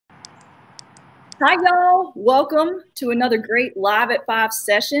Hi, y'all. Welcome to another great Live at 5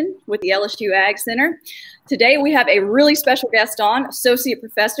 session with the LSU Ag Center. Today we have a really special guest on, Associate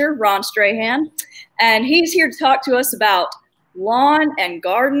Professor Ron Strahan, and he's here to talk to us about lawn and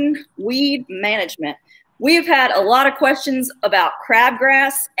garden weed management. We have had a lot of questions about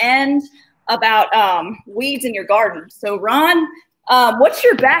crabgrass and about weeds in your garden. So Ron, what's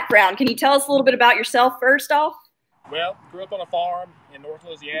your background? Can you tell us a little bit about yourself first off? Well, grew up on a farm in North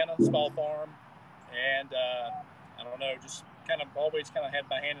Louisiana, small farm. And I don't know, just always had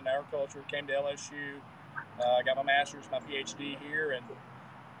my hand in agriculture. Came to LSU, got my master's, my PhD here, and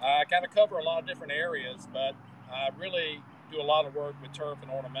I kind of cover a lot of different areas. But I really do a lot of work with turf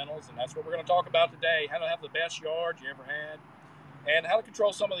and ornamentals, and that's what we're going to talk about today: how to have the best yard you ever had, and how to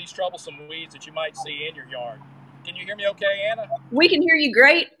control some of these troublesome weeds that you might see in your yard. Can you hear me okay, Anna? We can hear you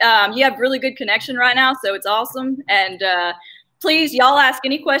great. You have really good connection right now, so it's awesome. And please, y'all ask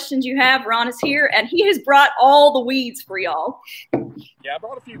any questions you have. Ron is here, and he has brought all the weeds for y'all. Yeah, I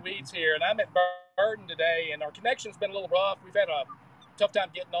brought a few weeds here, and I'm at Burton today, and our connection's been a little rough. We've had a tough time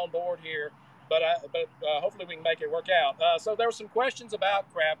getting on board here, but hopefully we can make it work out. So there were some questions about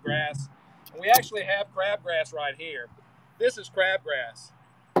crabgrass, and we actually have crabgrass right here. This is crabgrass,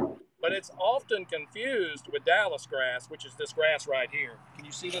 but it's often confused with Dallas grass, which is this grass right here. Can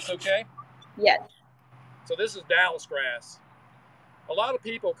you see this okay? Yes. So this is Dallas grass. A lot of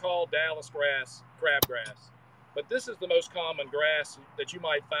people call Dallas grass crabgrass, but this is the most common grass that you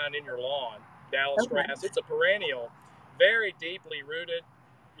might find in your lawn, Dallas grass. It's a perennial, very deeply rooted.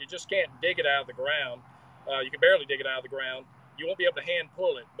 You just can't dig it out of the ground. You can barely dig it out of the ground. You won't be able to hand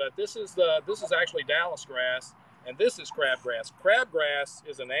pull it, but this is actually Dallas grass, and this is crabgrass. Crabgrass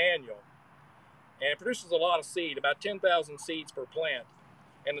is an annual, and it produces a lot of seed, about 10,000 seeds per plant.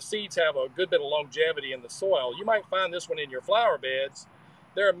 And the seeds have a good bit of longevity in the soil. You might find this one in your flower beds.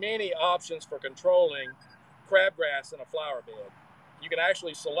 There are many options for controlling crabgrass in a flower bed. You can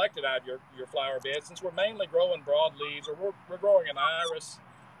actually select it out of your flower bed. Since we're mainly growing broadleaves, or we're growing an iris,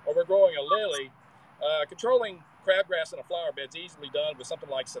 or we're growing a lily, controlling crabgrass in a flower bed is easily done with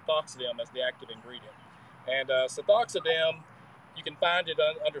something like Sethoxidem as the active ingredient. And Sethoxidem, you can find it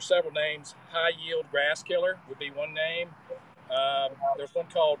under several names. High yield grass killer would be one name. There's one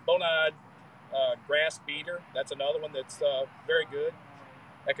called Bonide grass beater. That's another one that's very good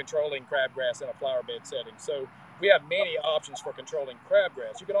at controlling crabgrass in a flower bed setting. So we have many options for controlling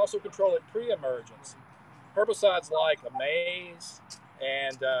crabgrass. You can also control it pre-emergence. Herbicides like Amaze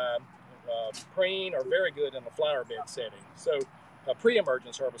and Preen are very good in the flower bed setting. So a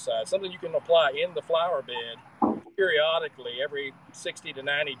pre-emergence herbicide, something you can apply in the flower bed periodically every 60 to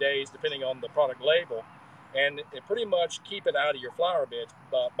 90 days, depending on the product label, and pretty much keep it out of your flower beds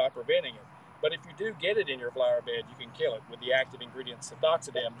by preventing it. But if you do get it in your flower bed, you can kill it with the active ingredient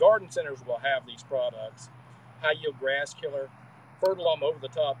Sethoxidem. Garden centers will have these products. High yield grass killer. Fertilum over the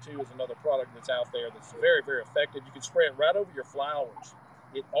top too is another product that's out there that's very, very effective. You can spray it right over your flowers.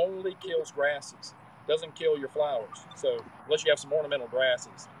 It only kills grasses, doesn't kill your flowers. So unless you have some ornamental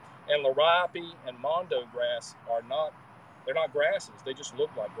grasses. And Larapi and Mondo grass they're not grasses. They just look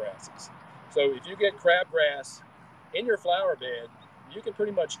like grasses. So if you get crabgrass in your flower bed, you can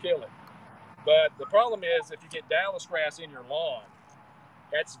pretty much kill it. But the problem is if you get Dallas grass in your lawn,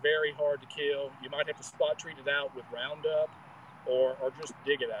 that's very hard to kill. You might have to spot treat it out with Roundup or just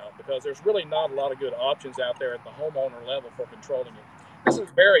dig it out, because there's really not a lot of good options out there at the homeowner level for controlling it. This is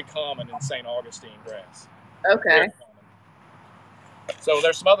very common in St. Augustine grass. Okay. So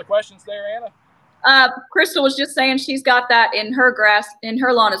there's some other questions there, Anna? Crystal was just saying she's got that in her grass, in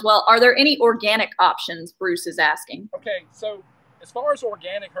her lawn as well. Are there any organic options, Bruce is asking? Okay, so as far as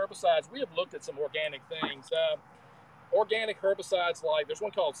organic herbicides, we have looked at some organic things. Organic herbicides like, there's one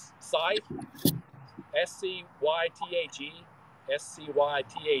called Scythe, S-C-Y-T-H-E,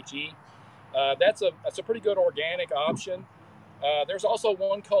 S-C-Y-T-H-E. That's a pretty good organic option. There's also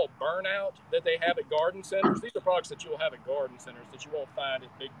one called Burnout that they have at garden centers. These are products that you'll have at garden centers that you won't find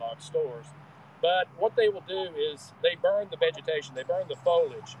at big box stores. But what they will do is they burn the vegetation, they burn the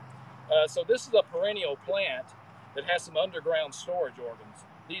foliage. So this is a perennial plant that has some underground storage organs.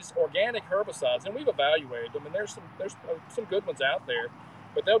 These organic herbicides, and we've evaluated them, and there's some good ones out there,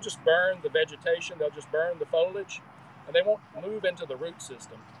 but they'll just burn the vegetation, they'll just burn the foliage, and they won't move into the root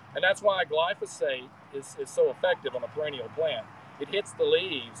system. And that's why glyphosate is so effective on a perennial plant. It hits the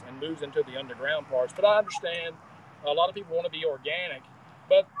leaves and moves into the underground parts. But I understand a lot of people want to be organic,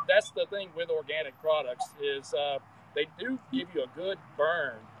 but that's the thing with organic products is they do give you a good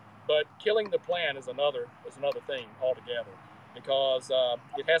burn, but killing the plant is another thing altogether, because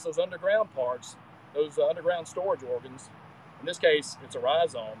it has those underground parts, those underground storage organs, In this case, it's a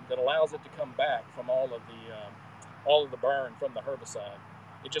rhizome that allows it to come back from all of the burn from the herbicide.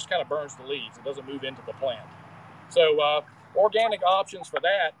 It just kind of burns the leaves. It doesn't move into the plant. So organic options for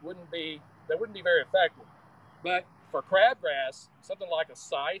that wouldn't be very effective. But for crabgrass, something like a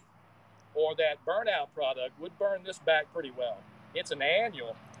scythe or that burnout product would burn this back pretty well. It's an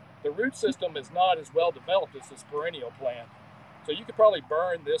annual. The root system is not as well developed as this perennial plant, so you could probably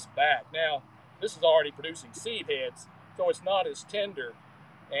burn this back. Now, this is already producing seed heads, so it's not as tender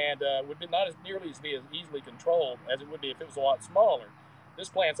and would be not as nearly be as easily controlled as it would be if it was a lot smaller. This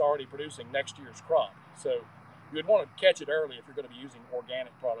plant's already producing next year's crop, so you would want to catch it early if you're going to be using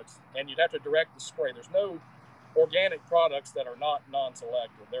organic products, and you'd have to direct the spray. There's no organic products that are not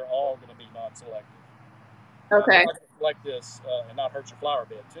non-selective. They're all going to be non-selective. Okay. Like this and not hurt your flower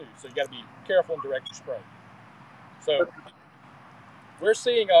bed too. So you got to be careful and direct your spray. So we're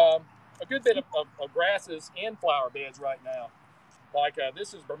seeing a good bit of grasses in flower beds right now. Like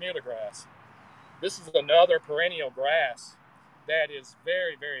this is Bermuda grass. This is another perennial grass that is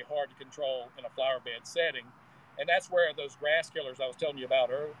very, very hard to control in a flower bed setting. And that's where those grass killers I was telling you about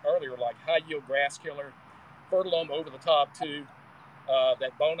earlier, like high yield grass killer, Fertilome over the top 2,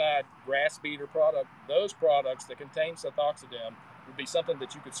 that Bonide grass beater product, those products that contain sethoxidem would be something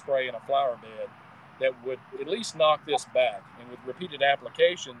that you could spray in a flower bed that would at least knock this back, and with repeated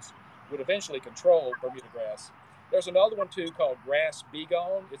applications would eventually control Bermuda grass. There's another one too called Grass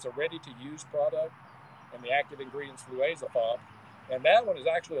Begone. It's a ready-to-use product, and the active ingredient's fluazepop, and that one is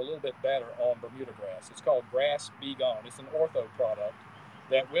actually a little bit better on Bermuda grass. It's called Grass Begone. It's an ortho product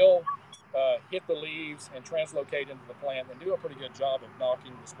that will hit the leaves and translocate into the plant and do a pretty good job of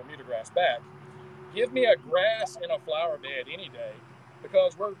knocking this Bermuda grass back. Give me a grass in a flower bed any day,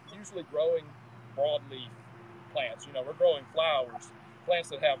 because we're usually growing broadleaf plants. You know, we're growing flowers, plants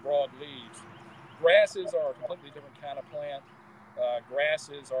that have broad leaves. Grasses are a completely different kind of plant.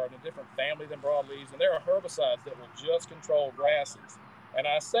 Grasses are in a different family than broadleaves, and there are herbicides that will just control grasses. And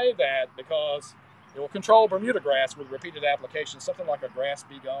I say that because it will control Bermuda grass with repeated applications, something like a Grass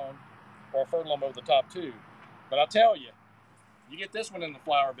Begone or a Fertilome over the top 2. But I'll tell you, you get this one in the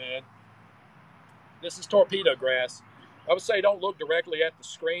flower bed. This is torpedo grass. I would say don't look directly at the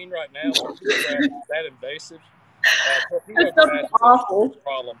screen right now. Torpedo grass is that invasive. Torpedo grass is a huge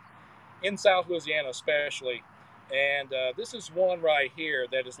problem in South Louisiana especially. And this is one right here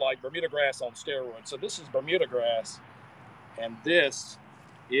that is like Bermuda grass on steroids. So this is Bermuda grass, and this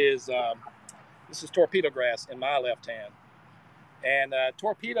is torpedo grass in my left hand. And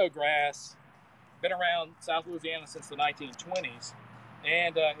torpedo grass been around South Louisiana since the 1920s,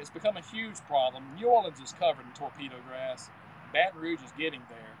 and it's become a huge problem. New Orleans is covered in torpedo grass. Baton Rouge is getting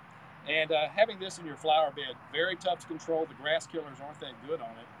there. And having this in your flower bed, very tough to control. The grass killers aren't that good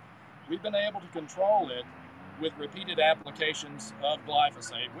on it. We've been able to control it with repeated applications of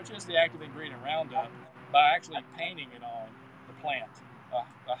glyphosate, which is the active ingredient Roundup, by actually painting it on the plant.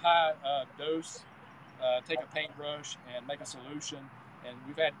 A high dose, take a paintbrush and make a solution, and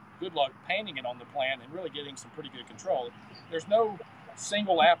we've had good luck painting it on the plant and really getting some pretty good control. There's no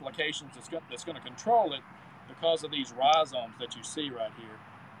single applications that's going to control it because of these rhizomes that you see right here.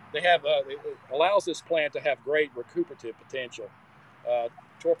 They have it allows this plant to have great recuperative potential.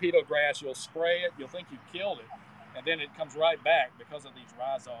 Torpedo grass, you'll spray it, you'll think you killed it, and then it comes right back because of these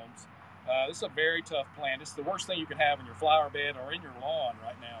rhizomes. This is a very tough plant. It's the worst thing you can have in your flower bed or in your lawn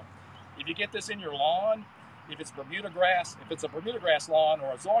right now. If you get this in your lawn, if it's a Bermuda grass lawn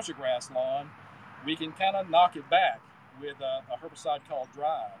or a zoysia grass lawn, we can kind of knock it back with a herbicide called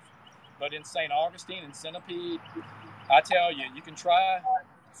Drive. But in St. Augustine and Centipede, I tell you, you can try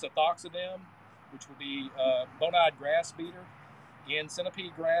sethoxidem, which would be Bonide grass beater, in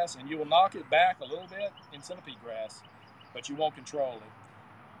centipede grass, and you will knock it back a little bit in centipede grass, but you won't control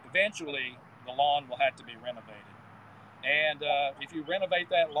it. Eventually, the lawn will have to be renovated. And if you renovate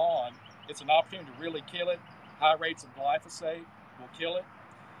that lawn, it's an opportunity to really kill it. High rates of glyphosate will kill it.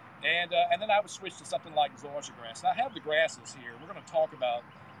 And then I would switch to something like zoysia grass. Now, I have the grasses here. We're going to talk about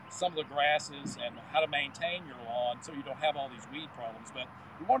some of the grasses and how to maintain your lawn so you don't have all these weed problems. But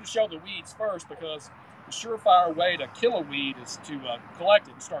we wanted to show the weeds first because the surefire way to kill a weed is to collect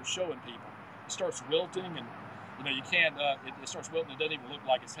it and start showing people. It starts wilting, and you can't. It starts wilting. It doesn't even look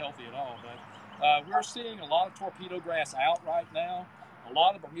like it's healthy at all. But we're seeing a lot of torpedo grass out right now. A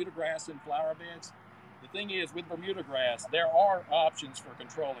lot of Bermuda grass in flower beds. The thing is, with Bermuda grass, there are options for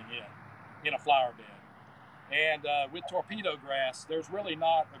controlling it in a flower bed. And with torpedo grass, there's really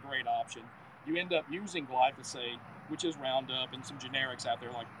not a great option. You end up using glyphosate, which is Roundup, and some generics out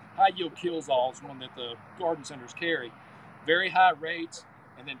there like High Yield Killzall is one that the garden centers carry. Very high rates,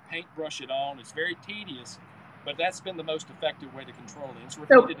 and then paintbrush it on. It's very tedious, but that's been the most effective way to control it. It's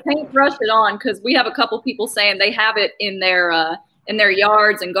so paintbrush it on, because we have a couple people saying they have it in their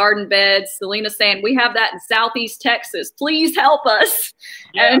yards and garden beds. Selena's saying we have that in Southeast Texas. Please help us.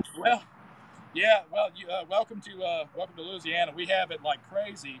 Yeah, welcome to Louisiana. We have it like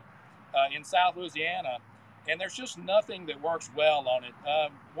crazy in South Louisiana, and there's just nothing that works well on it.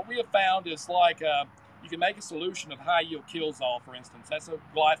 What we have found is you can make a solution of high yield Killzall, for instance. That's a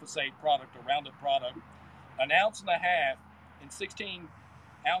glyphosate product, a Roundup product, 1.5 ounces in 16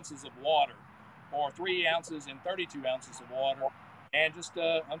 ounces of water, or 3 ounces in 32 ounces of water. And just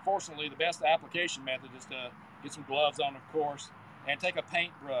unfortunately, the best application method is to get some gloves on, of course, and take a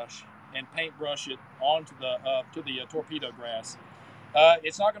paintbrush and paintbrush it onto the torpedo grass.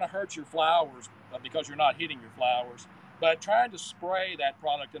 It's not going to hurt your flowers because you're not hitting your flowers. But trying to spray that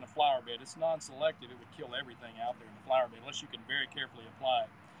product in a flower bed, it's non-selective. It would kill everything out there in the flower bed unless you can very carefully apply it.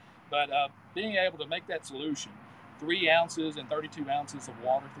 But being able to make that solution, 3 ounces and 32 ounces of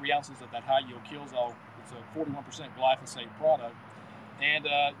water, 3 ounces of that high yield Killzall, it's a 41% glyphosate product, and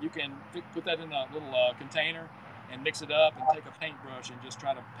you can put that in a little container and mix it up and take a paintbrush and just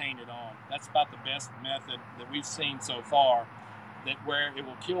try to paint it on. That's about the best method that we've seen so far, where it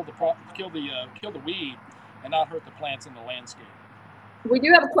will kill the weed and not hurt the plants in the landscape. We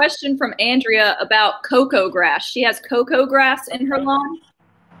do have a question from Andrea about cocoa grass. She has cocoa grass in her lawn.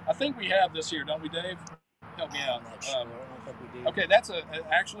 I think we have this here, don't we, Dave? Help me out. Okay, that's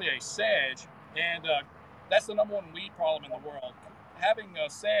actually a sedge, and that's the #1 weed problem in the world. Having a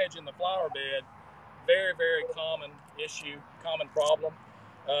sedge in the flower bed, very, very common issue, common problem.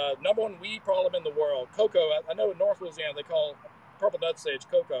 #1 weed problem in the world. Cocoa, I know in North Louisiana they call purple nut sedge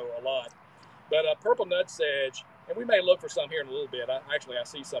cocoa a lot, but purple nut sedge, and we may look for some here in a little bit. I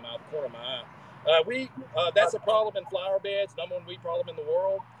see some out the corner of my eye. That's a problem in flower beds, #1 weed problem in the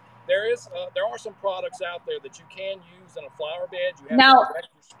world. There are some products out there that you can use in a flower bed. You have now,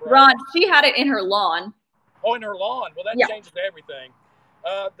 Ron, she had it in her lawn. Oh, in her lawn. Well, that changes everything.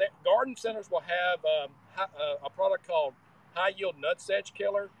 The garden centers will have a product called High Yield Nut Sedge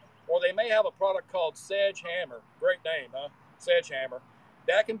Killer, or they may have a product called Sedge Hammer. Great name, huh? Sedge Hammer.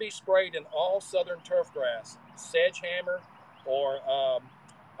 That can be sprayed in all southern turf grass. Sedge Hammer, or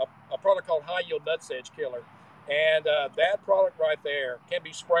a product called High Yield Nut Sedge Killer. And that product right there can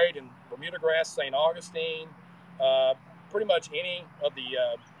be sprayed in Bermuda grass, St. Augustine, pretty much any of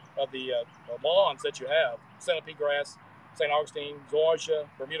the lawns that you have. Centipede grass, St. Augustine, zoysia,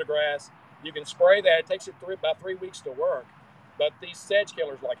 Bermuda grass. You can spray that. It takes it about 3 weeks to work. But these sedge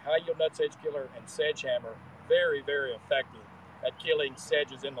killers like High Yield Nut Sedge Killer and Sedge Hammer, very, very effective at killing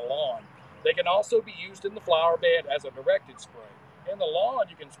sedges in the lawn. They can also be used in the flower bed as a directed spray. In the lawn,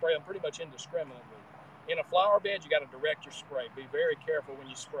 you can spray them pretty much indiscriminately. In a flower bed, you got to direct your spray. Be very careful when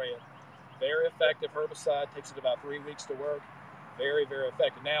you spray it. Very effective herbicide. Takes it about 3 weeks to work. Very, very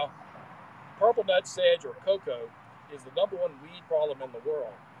effective. Now, purple nut sedge or cocoa is the #1 weed problem in the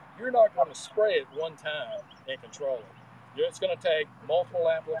world. You're not going to spray it one time and control it. It's going to take multiple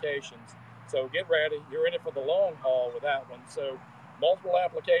applications. So get ready. You're in it for the long haul with that one. So multiple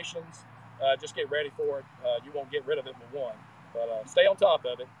applications. Just get ready for it. You won't get rid of it in one. But stay on top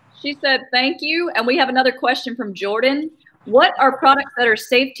of it. She said, thank you. And we have another question from Jordan. What are products that are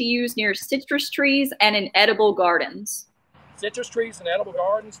safe to use near citrus trees and in edible gardens? Citrus trees and edible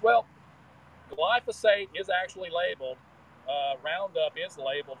gardens? Well, glyphosate is actually labeled. Roundup is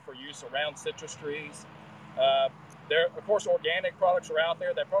labeled for use around citrus trees. Of course, organic products are out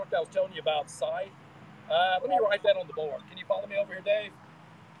there. That product I was telling you about, Site. Let me write that on the board. Can you follow me over here, Dave?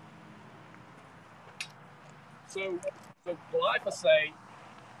 So glyphosate,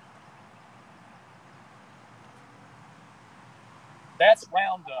 that's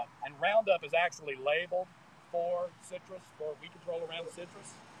Roundup, and Roundup is actually labeled for citrus, for weed control around the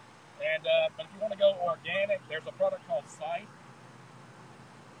citrus. And but if you want to go organic, there's a product called Site,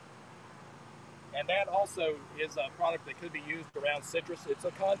 and that also is a product that could be used around citrus. It's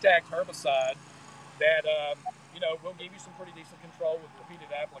a contact herbicide that will give you some pretty decent control with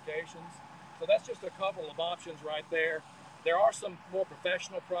repeated applications. So that's just a couple of options right there. There are some more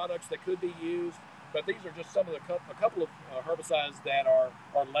professional products that could be used, but these are just some of a couple of herbicides that are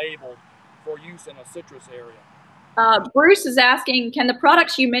labeled for use in a citrus area. Bruce is asking, can the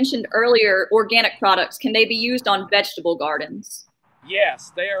products you mentioned earlier, organic products, can they be used on vegetable gardens?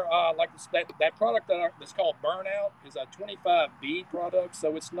 Yes, they're like that product that's called Burnout is a 25B product,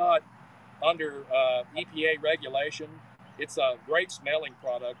 so it's not under EPA regulation. It's a great smelling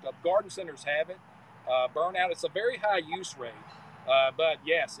product. Garden centers have it. Burnout, it's a very high use rate, but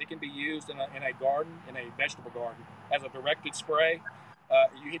yes, it can be used in a garden, in a vegetable garden, as a directed spray.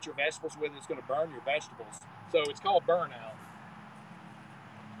 you hit your vegetables with it, it's going to burn your vegetables. So it's called burnout.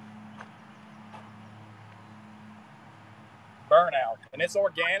 Burnout, and it's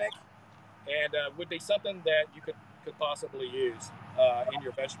organic, and would be something that you could possibly use in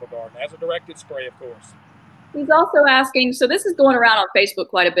your vegetable garden as a directed spray, of course. He's also asking, so this is going around on Facebook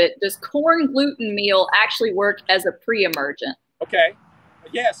quite a bit, does corn gluten meal actually work as a pre-emergent? Okay.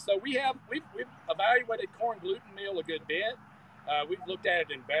 Yes, so we've evaluated corn gluten meal a good bit. We've looked at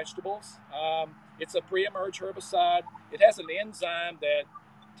it in vegetables. It's a pre-emerge herbicide. It has an enzyme that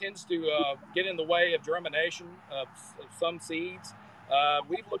tends to get in the way of germination of some seeds.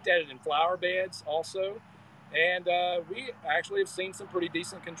 We've looked at it in flower beds also, and we actually have seen some pretty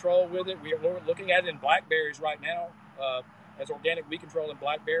decent control with it. We're looking at it in blackberries right now as organic weed control in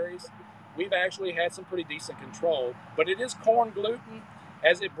blackberries. We've actually had some pretty decent control, but it is corn gluten.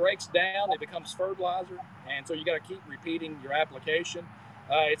 As it breaks down, it becomes fertilizer, and so you got to keep repeating your application.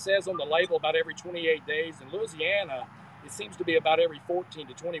 It says on the label about every 28 days. In Louisiana, it seems to be about every 14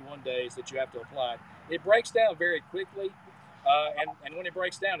 to 21 days that you have to apply it. It breaks down very quickly, and when it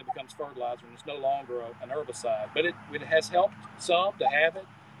breaks down, it becomes fertilizer, and it's no longer an herbicide. But it has helped some to have it,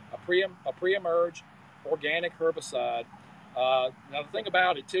 a pre-emerge organic herbicide. Now, the thing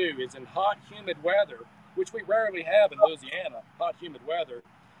about it, too, is in hot, humid weather, which we rarely have in Louisiana, hot, humid weather,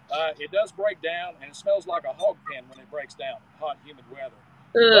 it does break down, and it smells like a hog pen when it breaks down, hot, humid weather.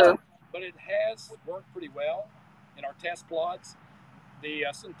 But it has worked pretty well in our test plots. The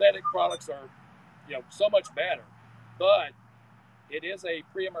synthetic products are, so much better, but it is a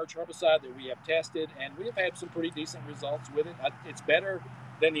pre-emerge herbicide that we have tested, and we have had some pretty decent results with it. It's better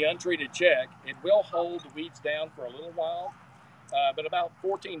than the untreated check. It will hold the weeds down for a little while, but about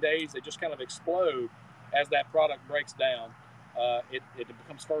 14 days, they just kind of explode as that product breaks down. It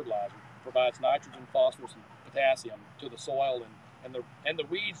becomes fertilizer, provides nitrogen, phosphorus, and potassium to the soil, and the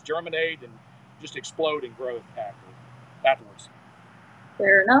weeds germinate and just explode in growth afterwards.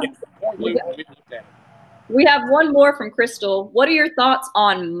 Fair enough. Corn gluten, we looked at it. We have one more from Crystal. What are your thoughts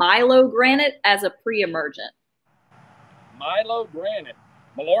on Milo granite as a pre-emergent? Milo granite,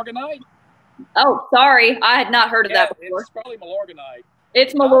 Milorganite? Oh, sorry, I had not heard of that before. It's probably Milorganite.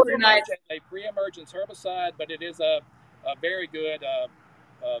 It's Milorganite. It's a pre-emergence herbicide, but it is a very good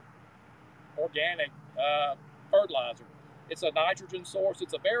organic fertilizer. It's a nitrogen source.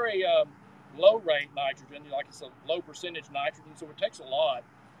 It's a very low rate nitrogen, like it's a low percentage nitrogen, so it takes a lot.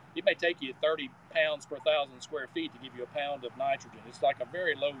 It may take you 30 pounds per 1,000 square feet to give you a pound of nitrogen. It's like a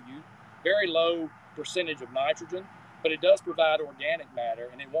very low percentage of nitrogen, but it does provide organic matter,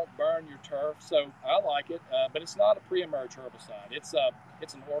 and it won't burn your turf. So I like it, but it's not a pre-emerge herbicide. It's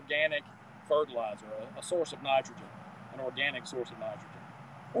an organic fertilizer, a source of nitrogen, an organic source of nitrogen.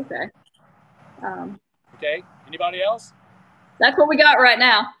 Okay. Okay. Anybody else? That's what we got right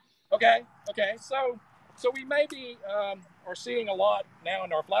now. Okay. So we maybe are seeing a lot now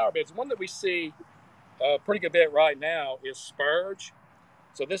in our flower beds. One that we see a pretty good bit right now is spurge.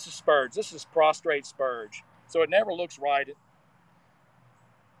 So this is spurge. This is prostrate spurge. So it never looks right,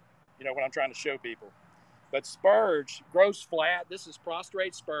 when I'm trying to show people. But spurge grows flat. This is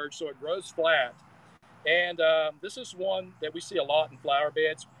prostrate spurge, so it grows flat. And this is one that we see a lot in flower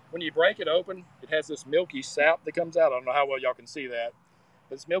beds. When you break it open, it has this milky sap that comes out. I don't know how well y'all can see that.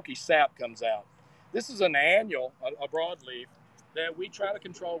 This milky sap comes out. This is an annual, a broadleaf, that we try to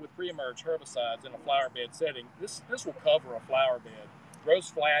control with pre-emerge herbicides in a flower bed setting. This will cover a flower bed. Grows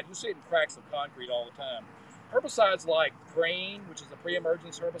flat. You see it in cracks of concrete all the time. Herbicides like Green, which is a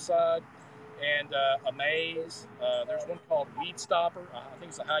pre-emergence herbicide, and Amaze. There's one called Weed Stopper. I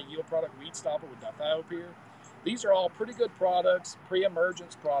think it's a high-yield product, Weed Stopper with dithiopyr. These are all pretty good products,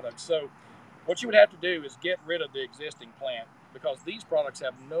 pre-emergence products. So what you would have to do is get rid of the existing plant, because these products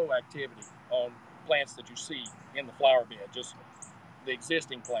have no activity on plants that you see in the flower bed, just the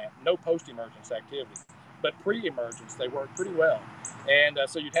existing plant, no post-emergence activity. But pre-emergence, they work pretty well. And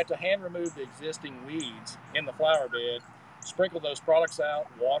so you'd have to hand remove the existing weeds in the flower bed, sprinkle those products out,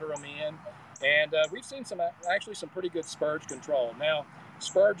 water them in, and we've seen some pretty good spurge control. Now,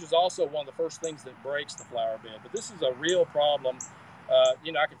 spurge is also one of the first things that breaks the flower bed, but this is a real problem. I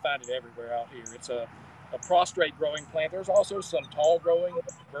can find it everywhere out here. It's a prostrate growing plant. There's also some tall growing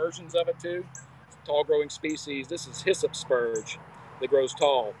versions of it too, tall growing species. This is hyssop spurge that grows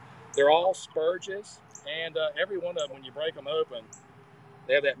tall. They're all spurges, and every one of them, when you break them open,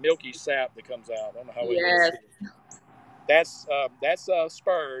 they have that milky sap that comes out. I don't know how it is. That's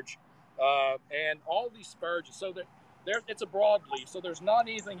spurge, and all these spurges. So it's a broadleaf, so there's not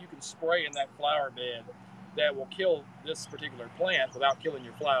anything you can spray in that flower bed that will kill this particular plant without killing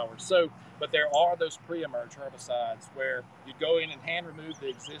your flowers. So, but there are those pre-emerge herbicides where you go in and hand remove the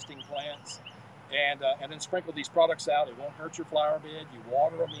existing plants and then sprinkle these products out. It won't hurt your flower bed. You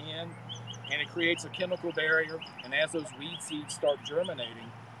water them in, and it creates a chemical barrier. And as those weed seeds start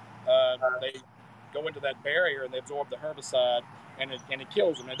germinating, they go into that barrier and they absorb the herbicide, and it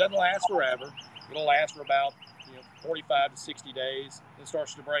kills them. It doesn't last forever. It'll last for about 45 to 60 days. It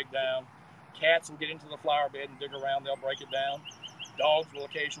starts to break down. Cats will get into the flower bed and dig around. They'll break it down. Dogs will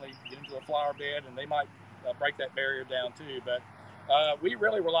occasionally get into the flower bed, and they might break that barrier down too. But we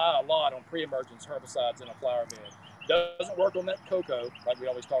really rely a lot on pre-emergence herbicides in a flower bed. Doesn't work on that cocoa, like we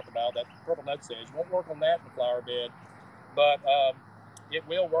always talk about, that purple nutsedge. Won't work on that in the flower bed, but it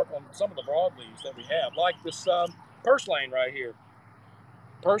will work on some of the broadleaves that we have, like this purslane right here.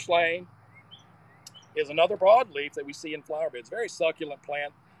 Purslane is another broadleaf that we see in flower beds. Very succulent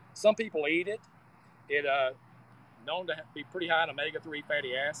plant. Some people eat it. It known to be pretty high in omega-3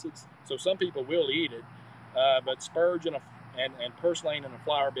 fatty acids, so some people will eat it. But spurge and purslane in a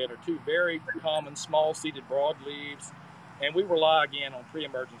flower bed are two very common small-seeded broadleaves, and we rely again on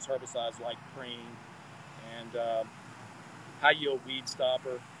pre-emergence herbicides like Cream and high-yield weed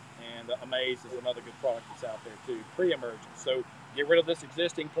stopper, and Amaze is another good product that's out there too. Pre-emergence. So get rid of this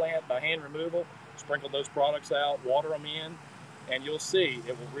existing plant by hand removal, sprinkle those products out, water them in, and you'll see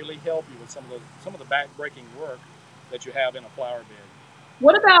it will really help you with some of the back-breaking work that you have in a flower bed.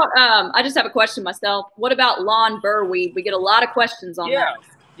 What about, I just have a question myself. What about lawn burrweed? We get a lot of questions on that.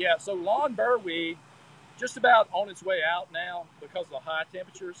 Yeah, so lawn burrweed, just about on its way out now because of the high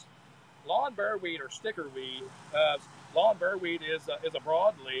temperatures. Lawn burrweed or sticker weed, lawn burrweed is a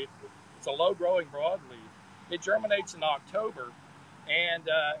broadleaf. It's a low-growing broadleaf. It germinates in October, and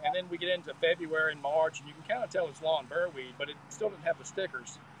then we get into February and March, and you can kind of tell it's lawn burrweed, but it still doesn't have the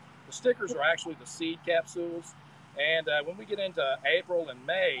stickers. The stickers are actually the seed capsules. And when we get into April and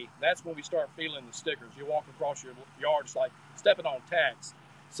May, that's when we start feeling the stickers. You walk across your yard, it's like stepping on tacks.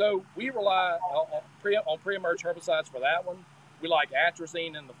 So we rely on pre-emerge herbicides for that one. We like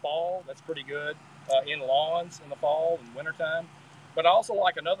atrazine in the fall. That's pretty good in lawns in the fall and wintertime. But I also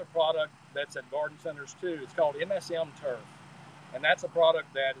like another product that's at garden centers too. It's called MSM Turf. And that's a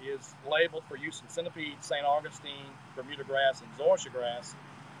product that is labeled for use in centipede, St. Augustine, Bermuda grass, and zoysia grass.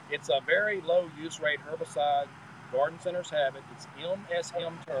 It's a very low use rate herbicide. Garden centers have it. It's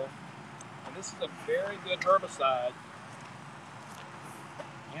MSM Turf, and this is a very good herbicide.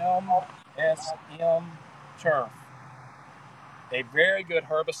 MSM Turf, a very good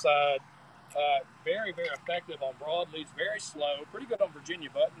herbicide. Very, very effective on broadleaves. Very slow. Pretty good on Virginia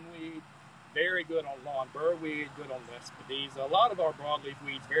buttonweed. Very good on lawn burrweed. Good on Lespedeza. A lot of our broadleaf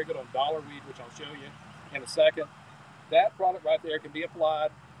weeds. Very good on dollarweed, which I'll show you in a second. That product right there can be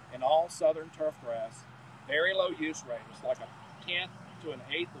applied in all southern turf grass. Very low use rate. It's like 1/10 to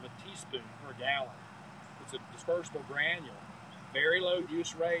 1/8 of a teaspoon per gallon. It's a dispersible granule. Very low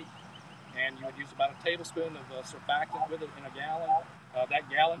use rate, and you would use about a tablespoon of surfactant with it in a gallon. That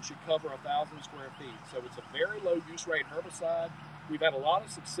gallon should cover 1,000 square feet. So it's a very low use rate herbicide. We've had a lot of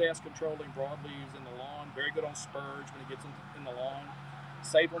success controlling broadleaves in the lawn. Very good on spurge when it gets in the lawn.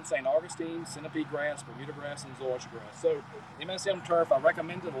 Safe on St. Augustine, centipede grass, Bermuda grass, and zoysia grass. So MSM Turf, I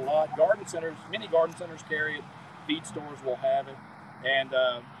recommend it a lot. Garden centers, many garden centers carry it. Feed stores will have it. And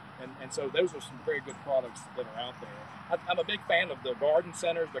so those are some very good products that are out there. I'm a big fan of the garden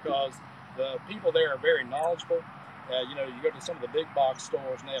centers because the people there are very knowledgeable. You go to some of the big box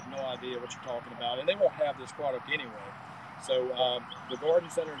stores and they have no idea what you're talking about, and they won't have this product anyway. So the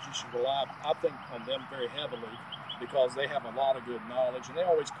garden centers, you should rely, I think, on them very heavily, because they have a lot of good knowledge, and they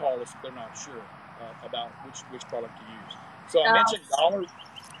always call us if they're not sure about which product to use. So I mentioned dollar.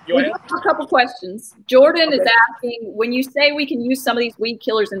 We have a couple questions. Jordan is asking, when you say we can use some of these weed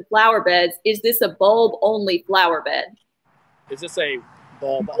killers in flower beds, is this a bulb-only flower bed? Is this a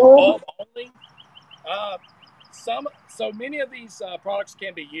bulb only? So many of these products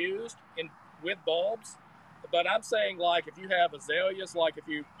can be used with bulbs, but I'm saying, like, if you have azaleas, like if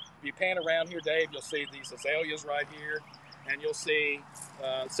you pan around here, Dave, you'll see these azaleas right here, and you'll see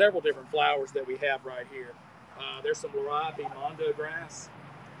several different flowers that we have right here. There's some Larabi Mondo grass.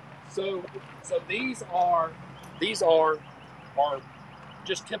 So these are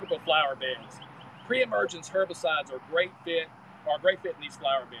just typical flower beds. Pre-emergence herbicides are a great fit in these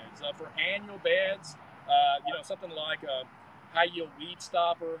flower beds. For annual beds, something like a high-yield weed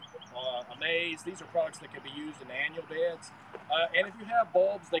stopper, Amaze. These are products that can be used in annual beds. And if you have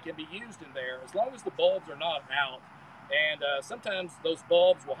bulbs, they can be used in there as long as the bulbs are not out. And sometimes those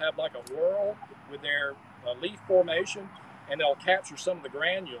bulbs will have like a whorl with their leaf formation, and they'll capture some of the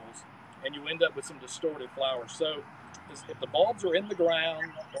granules. and you end up with some distorted flowers. So if the bulbs are in the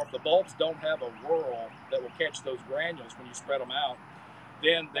ground, or if the bulbs don't have a whorl that will catch those granules when you spread them out,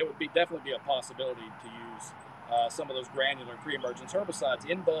 then there would definitely be a possibility to use some of those granular pre-emergence herbicides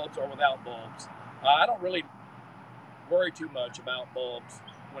in bulbs or without bulbs. I don't really worry too much about bulbs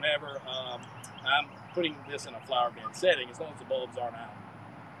whenever I'm putting this in a flower bed setting, as long as the bulbs aren't out.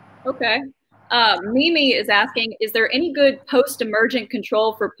 Okay. Mimi is asking, is there any good post-emergent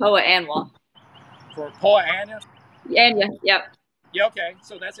control for Poa annua? For Poa annua? Annua, yep. Yeah, okay.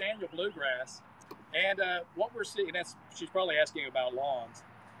 So that's annual bluegrass. And what we're seeing, she's probably asking about lawns.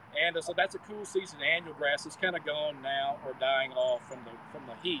 And so that's a cool season annual grass. It's kind of gone now or dying off from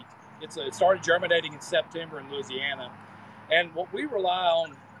the heat. It started germinating in September in Louisiana. And what we rely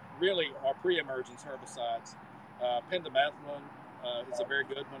on really are pre-emergence herbicides. Pendimethalin is a very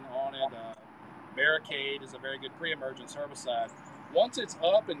good one on it. Barricade is a very good pre-emergence herbicide. Once it's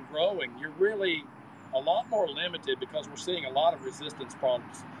up and growing, you're really a lot more limited because we're seeing a lot of resistance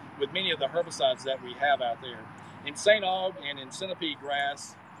problems with many of the herbicides that we have out there. In St. Aug and in centipede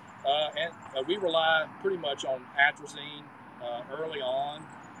grass, we rely pretty much on atrazine early on,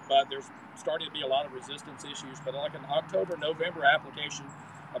 but there's starting to be a lot of resistance issues. But like an October, November application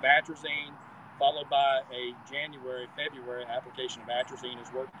of atrazine, followed by a January, February application of atrazine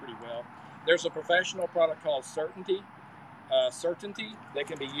has worked pretty well. There's a professional product called Certainty that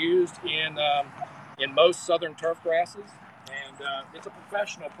can be used in most southern turf grasses, and it's a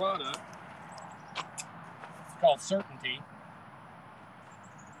professional product. It's called Certainty.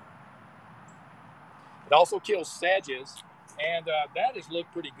 It also kills sedges, and that has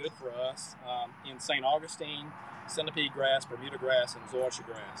looked pretty good for us in St. Augustine, centipede grass, Bermuda grass, and zoysia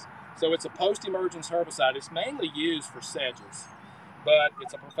grass. So it's a post-emergence herbicide. It's mainly used for sedges, but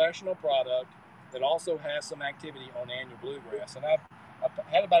it's a professional product that also has some activity on annual bluegrass. And I've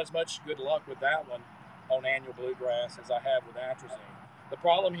had about as much good luck with that one on annual bluegrass as I have with atrazine. The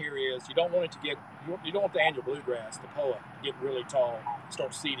problem here is you don't want it to get, you don't want the annual bluegrass, the POA, to get really tall,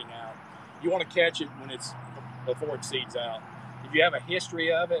 start seeding out. You want to catch it before it seeds out. If you have a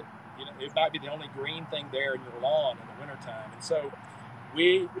history of it, it might be the only green thing there in your lawn in the wintertime. And so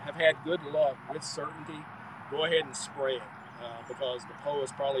we have had good luck with Certainty. Go ahead and spray it because the POA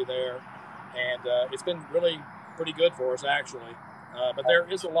is probably there. And it's been really pretty good for us, actually. But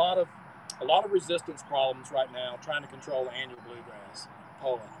there is a lot of resistance problems right now trying to control annual bluegrass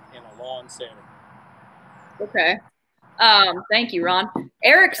POA in a lawn setting. Okay. Thank you, Ron.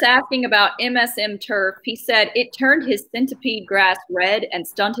 Eric's asking about MSM turf. He said it turned his centipede grass red and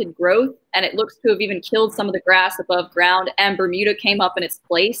stunted growth, and it looks to have even killed some of the grass above ground, and Bermuda came up in its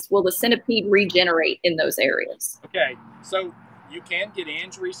place. Will the centipede regenerate in those areas? Okay, so you can get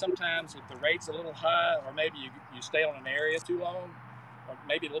injury sometimes if the rate's a little high, or maybe you stay on an area too long, or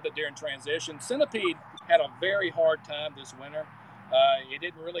maybe a little bit during transition. Centipede had a very hard time this winter. It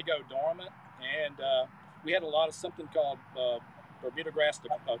didn't really go dormant, and we had a lot of something called centipede grass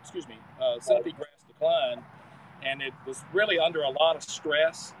decline, and it was really under a lot of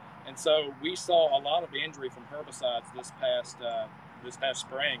stress. And so we saw a lot of injury from herbicides this past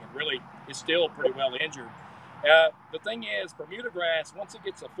spring, and really is still pretty well injured. The thing is, Bermuda grass, once it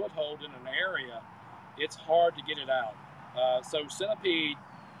gets a foothold in an area, it's hard to get it out. So centipede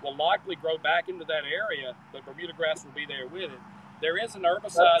will likely grow back into that area, but Bermuda grass will be there with it. There is an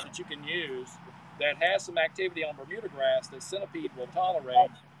herbicide that you can use that has some activity on Bermuda grass that centipede will tolerate,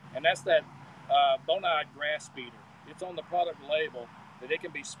 and that's that bonide grass beater. It's on the product label that it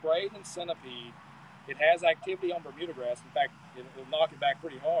can be sprayed in centipede. It has activity on Bermuda grass. In fact, it'll knock it back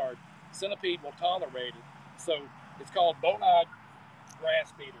pretty hard. Centipede will tolerate it. So it's called bonide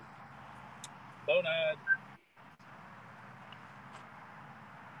grass beater.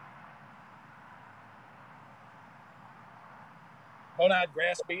 Bonide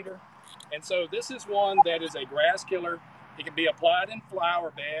grass beater. And so this is one that is a grass killer. It can be applied in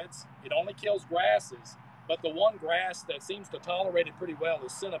flower beds. It only kills grasses, but the one grass that seems to tolerate it pretty well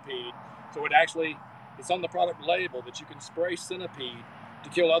is centipede. So it's on the product label that you can spray centipede to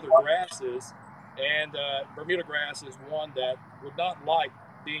kill other grasses. And Bermuda grass is one that would not like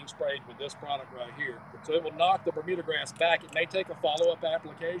being sprayed with this product right here. So it will knock the Bermuda grass back. It may take a follow-up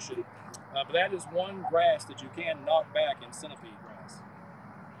application, but that is one grass that you can knock back in centipede grass.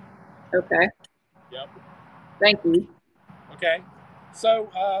 Okay. Yep. Thank you. Okay. So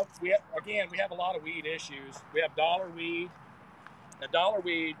we have a lot of weed issues. We have dollarweed. The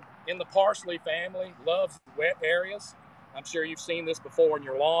dollarweed in the parsley family loves wet areas. I'm sure you've seen this before in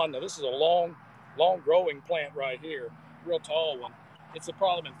your lawn. Now this is a long growing plant right here, real tall one. It's a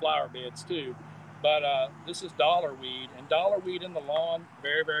problem in flower beds too. But this is dollar weed, and dollar weed in the lawn,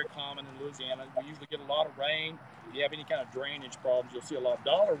 very, very common in Louisiana. We usually get a lot of rain. If you have any kind of drainage problems, you'll see a lot of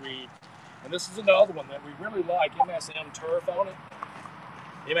dollar weed. And this is another one that we really like, MSM turf on it.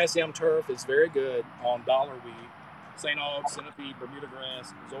 MSM turf is very good on dollar weed. St. Aug, centipede, Bermuda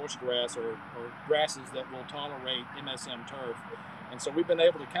grass, zoysia grass, or grasses that will tolerate MSM turf. And so we've been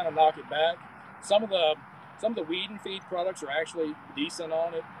able to kind of knock it back. Some of the weed and feed products are actually decent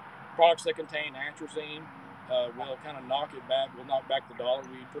on it. Products that contain atrazine will kind of knock it back. Will knock back the dollar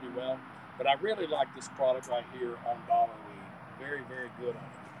weed pretty well. But I really like this product right here on dollar weed. Very, very good on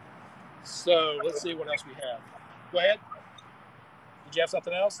it. So let's see what else we have. Go ahead. Did you have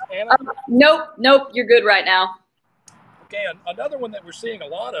something else, Anna? Nope. You're good right now. Okay, another one that we're seeing a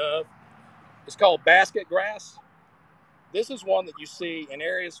lot of is called basket grass. This is one that you see in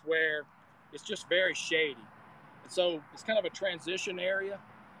areas where it's just very shady. And so it's kind of a transition area.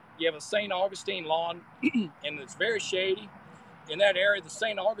 You have a St. Augustine lawn, and it's very shady. In that area, the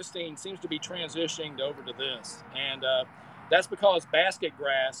St. Augustine seems to be transitioning over to this. And that's because basket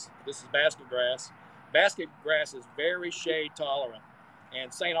grass, this is basket grass is very shade tolerant.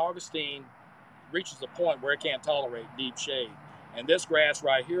 And St. Augustine reaches a point where it can't tolerate deep shade. And this grass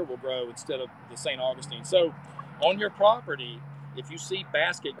right here will grow instead of the St. Augustine. So on your property, if you see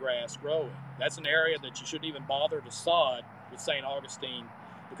basket grass growing, that's an area that you shouldn't even bother to sod with St. Augustine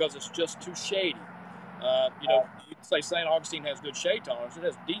because it's just too shady. You can say St. Augustine has good shade tolerance. It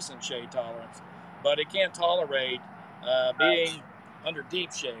has decent shade tolerance, but it can't tolerate being under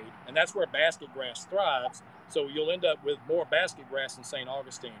deep shade. And that's where basket grass thrives. So you'll end up with more basket grass than St.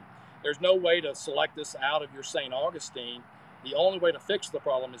 Augustine. There's no way to select this out of your St. Augustine. The only way to fix the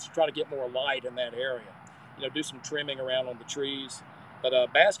problem is to try to get more light in that area. Do some trimming around on the trees.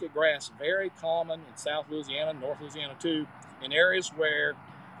 But basket grass, very common in South Louisiana, North Louisiana too, in areas where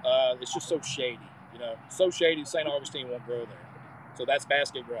it's just so shady. So shady, St. Augustine won't grow there. So that's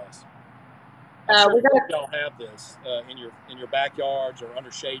basket grass. I'm sure y'all have this in your backyards or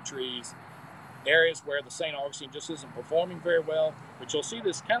under shade trees. Areas where the St. Augustine just isn't performing very well, but you'll see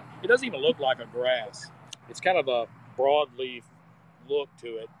this it doesn't even look like a grass. It's kind of a broadleaf look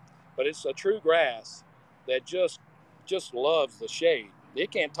to it, but it's a true grass that just loves the shade.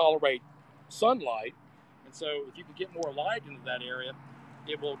 It can't tolerate sunlight, and so if you can get more light into that area,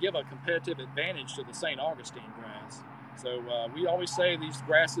 it will give a competitive advantage to the St. Augustine grass. So we always say these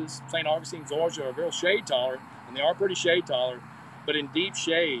grasses, St. Augustine, zoysia, are real shade tolerant, and they are pretty shade tolerant, but in deep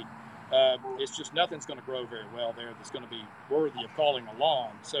shade, it's just nothing's going to grow very well there that's going to be worthy of calling a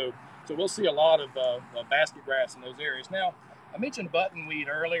lawn. So we'll see a lot of basket grass in those areas. Now, I mentioned buttonweed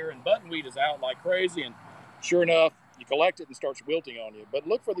earlier, and buttonweed is out like crazy, and sure enough, you collect it and it starts wilting on you. But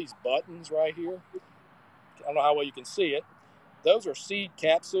look for these buttons right here. I don't know how well you can see it. Those are seed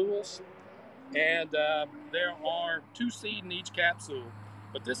capsules, and there are 2 seed in each capsule.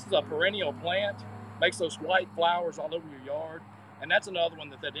 But this is a perennial plant, makes those white flowers all over your yard. And that's another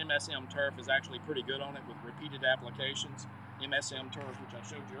one that MSM turf is actually pretty good on it with repeated applications. MSM turf, which I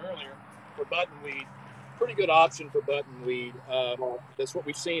showed you earlier, for buttonweed. Pretty good option for buttonweed. That's what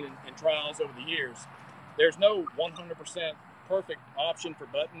we've seen in trials over the years. There's no 100% perfect option for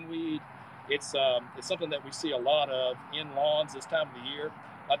buttonweed. It's something that we see a lot of in lawns this time of the year.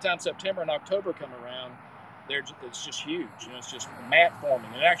 By the time September and October come around, it's just huge. It's just mat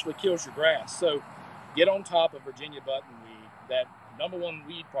forming. It actually kills your grass. So get on top of Virginia buttonweed, that #1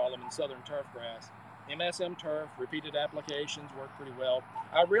 weed problem in southern turf grass. MSM turf, repeated applications work pretty well.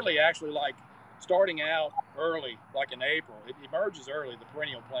 I really actually like starting out early, like in April. It emerges early, the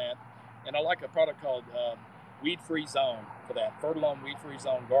perennial plant, and I like a product called Weed-Free Zone for that. Fertilome Weed-Free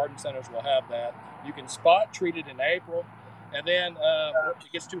Zone. Garden centers will have that. You can spot treat it in April, and then if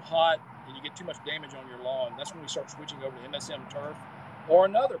it gets too hot and you get too much damage on your lawn, that's when we start switching over to MSM turf or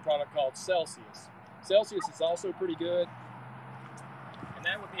another product called Celsius. Celsius is also pretty good, and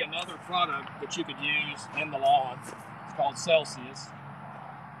that would be another product that you could use in the lawn. It's called Celsius.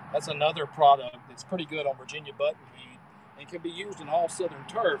 That's another product that's pretty good on Virginia buttonweed and can be used in all southern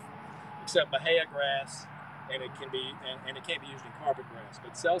turf except Bahia grass, and it can't be used in carpet grass.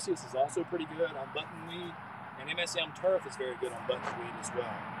 But Celsius is also pretty good on buttonweed, and MSM turf is very good on buttonweed as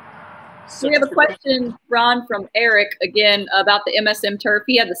well. So we have a question, Ron, from Eric again about the MSM turf.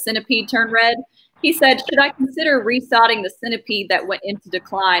 He had the centipede turn red. He said, should I consider resodding the centipede that went into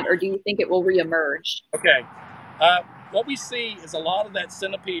decline, or do you think it will reemerge? Okay. What we see is a lot of that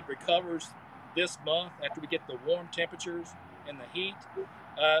centipede recovers this month after we get the warm temperatures and the heat.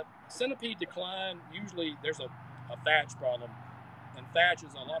 Centipede decline, usually there's a thatch problem. And thatch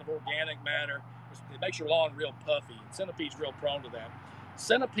is a lot of organic matter. It makes your lawn real puffy. And centipede's real prone to that.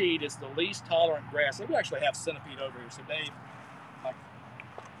 Centipede is the least tolerant grass. We actually have centipede over here. So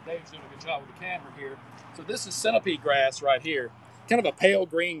Dave's doing a good job with the camera here. So this is centipede grass right here, kind of a pale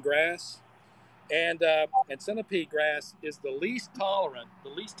green grass. And centipede grass is the least tolerant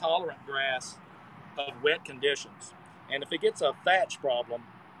grass of wet conditions. And if it gets a thatch problem,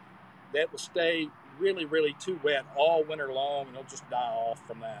 that will stay really, really too wet all winter long, and it'll just die off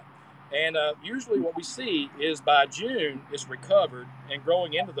from that. And usually what we see is by June, it's recovered and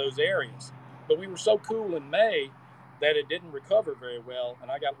growing into those areas. But we were so cool in May that it didn't recover very well, and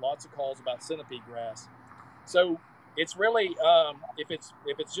I got lots of calls about centipede grass. So it's really, if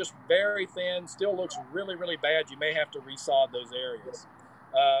it's just very thin, still looks really, really bad, you may have to resod those areas.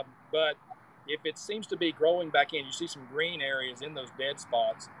 But if it seems to be growing back in, you see some green areas in those dead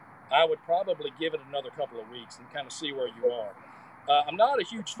spots, I would probably give it another couple of weeks and kind of see where you are. I'm not a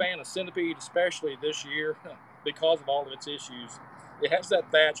huge fan of centipede, especially this year, because of all of its issues. It has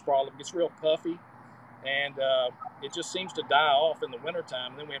that thatch problem, it gets real puffy, and it just seems to die off in the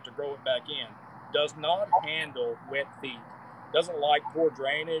wintertime, and then we have to grow it back in. Does not handle wet feet, doesn't like poor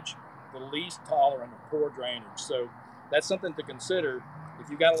drainage, the least tolerant of poor drainage. So that's something to consider. If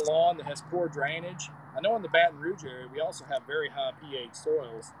you've got a lawn that has poor drainage, I know in the Baton Rouge area we also have very high pH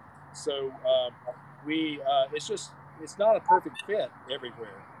soils. So it's not a perfect fit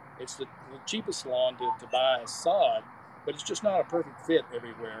everywhere. It's the cheapest lawn to buy as sod, but it's just not a perfect fit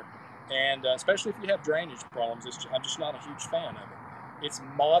everywhere. And especially if you have drainage problems, I'm just not a huge fan of it. It's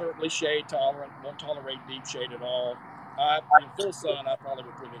moderately shade tolerant, won't tolerate deep shade at all. In full sun, I probably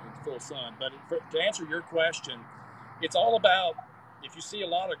would put it in full sun. But to answer your question, it's all about, if you see a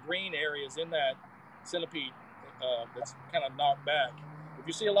lot of green areas in that centipede that's kind of knocked back, if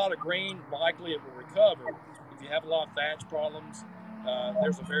you see a lot of green, likely it will recover. If you have a lot of thatch problems,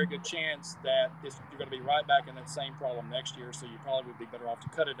 there's a very good chance that you're going to be right back in that same problem next year, so you probably would be better off to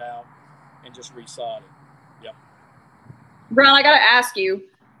cut it out and just resod it. Yep. Brown, I got to ask you,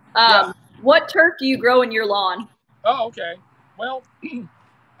 yeah. What turf do you grow in your lawn? Oh, okay. Well,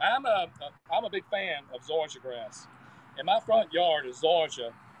 I'm a big fan of zoysia grass. And my front yard is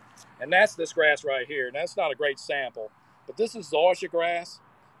zoysia, and that's this grass right here. And that's not a great sample, but this is zoysia grass.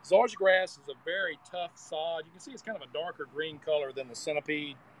 Zoysia grass is a very tough sod. You can see it's kind of a darker green color than the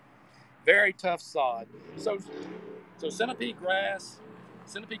centipede. Very tough sod. So centipede grass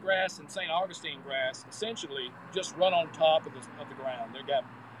and St. Augustine grass essentially just run on top of the ground. They've got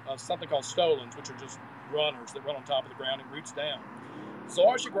something called stolons, which are just runners that run on top of the ground and roots down.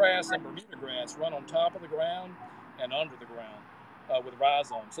 Zoysia grass and Bermuda grass run on top of the ground and under the ground with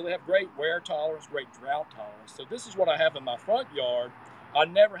rhizomes. So they have great wear tolerance, great drought tolerance. So this is what I have in my front yard. I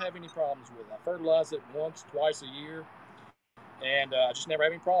never have any problems with it. I fertilize it once, twice a year, and I just never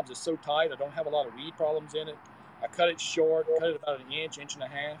have any problems. It's so tight. I don't have a lot of weed problems in it. I cut it short, cut it about an inch and a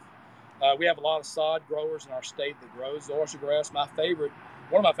half. We have a lot of sod growers in our state that grow zoysia grass. One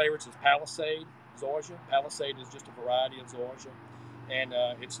of my favorites is Palisade zoysia. Palisade is just a variety of zoysia, and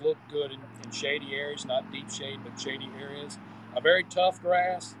it's looked good in shady areas, not deep shade, but shady areas. A very tough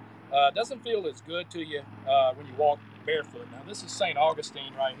grass. Doesn't feel as good to you when you walk barefoot. Now this is St.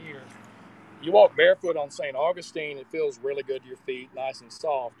 Augustine right here. You walk barefoot on St. Augustine, it feels really good to your feet, nice and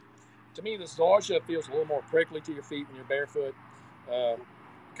soft. To me, the zoysia feels a little more prickly to your feet when you're barefoot,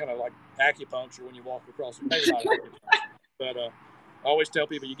 kind of like acupuncture when you walk across it. Maybe not acupuncture, but I always tell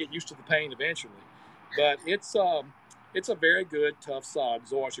people you get used to the pain eventually. But it's a very good, tough sod,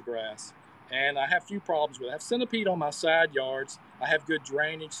 zoysia grass. And I have few problems with it. I have centipede on my side yards. I have good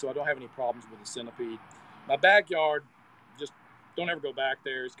drainage, so I don't have any problems with the centipede. My backyard, just don't ever go back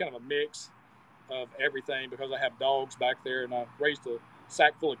there. It's kind of a mix of everything because I have dogs back there, and I raised a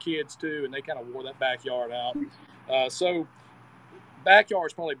sack full of kids too, and they kind of wore that backyard out. So backyard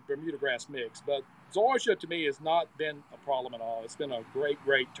is probably Bermuda grass mix, but zoysia to me has not been a problem at all. It's been a great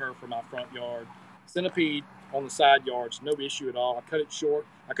turf for my front yard. Centipede on the side yards, no issue at all. I cut it short.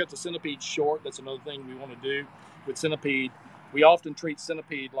 I cut the centipede short. That's another thing we want to do with centipede. We often treat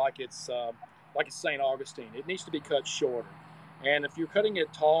centipede like it's St. Augustine. It needs to be cut shorter. And if you're cutting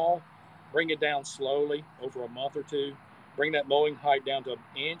it tall, bring it down slowly over a month or two. Bring that mowing height down to an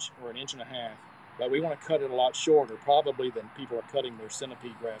inch or an inch and a half. But we want to cut it a lot shorter, probably, than people are cutting their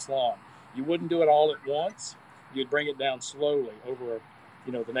centipede grass lawn. You wouldn't do it all at once. You'd bring it down slowly over,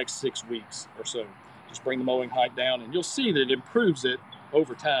 the next 6 weeks or so. Just bring the mowing height down, and you'll see that it improves it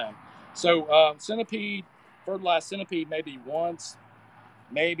over time. So centipede, fertilized centipede maybe once,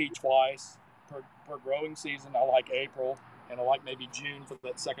 maybe twice per growing season. I like April, and I like maybe June for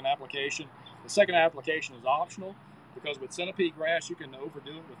that second application. The second application is optional because with centipede grass, you can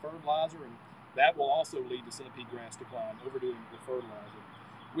overdo it with fertilizer, and that will also lead to centipede grass decline, overdoing it with fertilizer.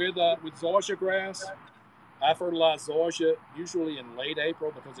 With zoysia grass, I fertilize zoysia usually in late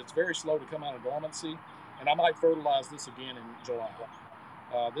April because it's very slow to come out of dormancy, and I might fertilize this again in July.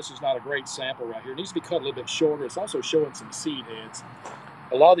 This is not a great sample right here. It needs to be cut a little bit shorter. It's also showing some seed heads.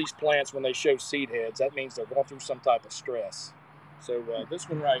 A lot of these plants, when they show seed heads, that means they're going through some type of stress. So this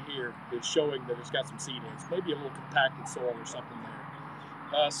one right here is showing that it's got some seed heads, maybe a little compacted soil or something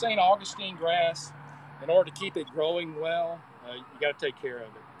there. St. Augustine grass, in order to keep it growing well, you got to take care of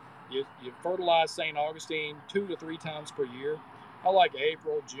it. You fertilize St. Augustine 2 to 3 times per year. I like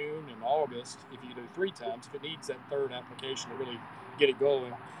April, June, and August if you do 3 times, if it needs that third application to really get it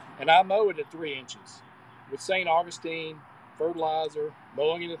going. And I mow it at 3 inches. With St. Augustine, fertilizer,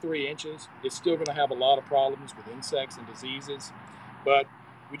 mowing it at 3 inches, it's still going to have a lot of problems with insects and diseases, but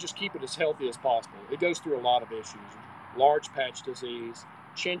we just keep it as healthy as possible. It goes through a lot of issues. Large patch disease,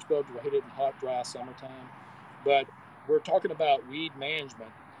 chinch bugs will hit it in hot, dry summertime, but we're talking about weed management,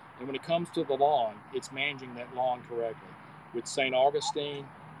 and when it comes to the lawn, it's managing that lawn correctly. With St. Augustine,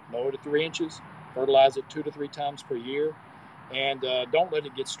 mow it at 3 inches, fertilize it 2 to 3 times per year, and don't let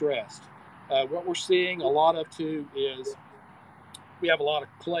it get stressed. What we're seeing a lot of too is we have a lot of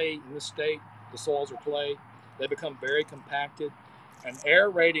clay in this state. The soils are clay. They become very compacted, and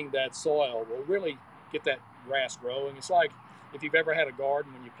aerating that soil will really get that grass growing. It's like if you've ever had a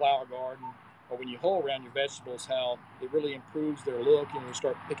garden, when you plow a garden or when you hoe around your vegetables, how it really improves their look, and they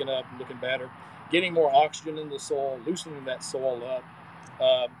start picking up and looking better. Getting more oxygen in the soil, loosening that soil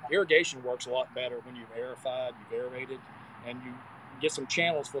up. Irrigation works a lot better when you've aerified, you've aerated, and you get some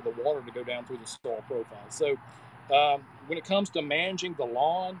channels for the water to go down through the soil profile. So when it comes to managing the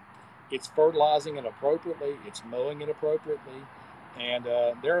lawn, it's fertilizing it appropriately, it's mowing it appropriately, and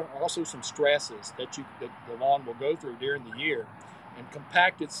there are also some stresses that the lawn will go through during the year. And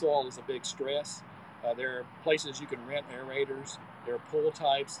compacted soil is a big stress. There are places you can rent aerators. There are pull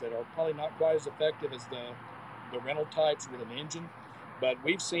types that are probably not quite as effective as the rental types with an engine, but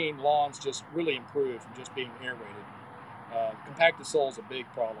we've seen lawns just really improve from just being aerated. Compacted soil is a big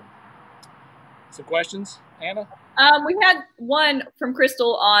problem. Some questions, Anna? We had one from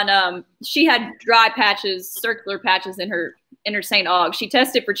Crystal on she had dry patches, circular patches in her St. Aug. She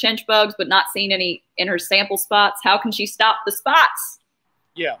tested for chinch bugs, but not seen any in her sample spots. How can she stop the spots?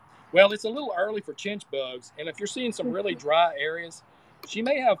 Yeah, well, it's a little early for chinch bugs, and if you're seeing some really dry areas, she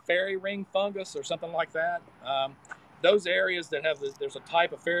may have fairy ring fungus or something like that. Those areas that have there's a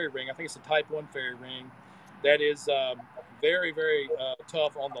type of fairy ring, I think it's a type 1 fairy ring, that is very, very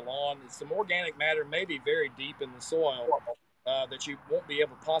tough on the lawn. It's some organic matter, maybe very deep in the soil, that you won't be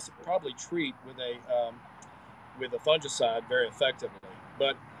able to probably treat with a fungicide very effectively.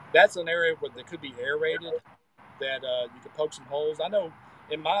 But that's an area that could be aerated, that you could poke some holes. I know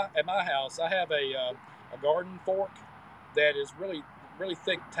at my house, I have a garden fork that is really, really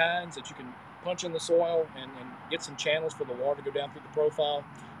thick tines that you can punch in the soil and get some channels for the water to go down through the profile.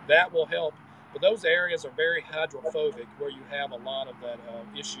 That will help. But those areas are very hydrophobic, where you have a lot of that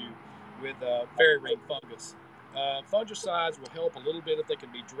issue with fairy ring fungus. Fungicides will help a little bit if they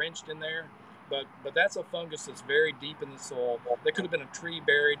can be drenched in there, but that's a fungus that's very deep in the soil. There could have been a tree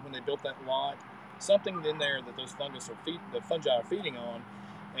buried when they built that lot. Something in there that those the fungi are feeding on,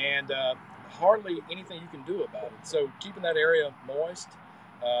 and hardly anything you can do about it. So keeping that area moist,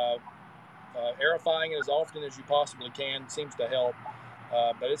 aerifying it as often as you possibly can seems to help.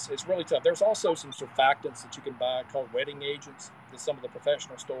 But it's really tough. There's also some surfactants that you can buy called wetting agents that some of the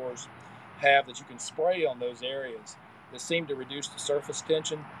professional stores have that you can spray on those areas that seem to reduce the surface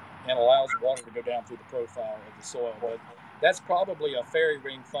tension and allows water to go down through the profile of the soil. But that's probably a fairy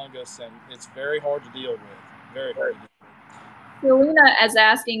ring fungus, and it's very hard to deal with. Very hard to deal with. Selena is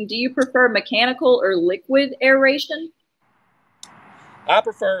asking, do you prefer mechanical or liquid aeration? I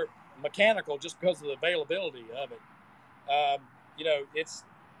prefer mechanical just because of the availability of it. You know, it's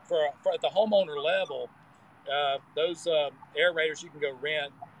for at the homeowner level, those aerators you can go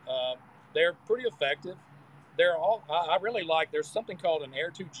rent, they're pretty effective. I really like, there's something called an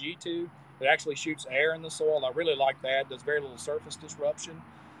Air 2 G2 that actually shoots air in the soil. I really like that. Does very little surface disruption.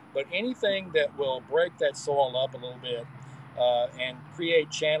 But anything that will break that soil up a little bit and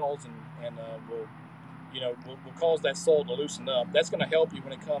create channels and will cause that soil to loosen up, that's going to help you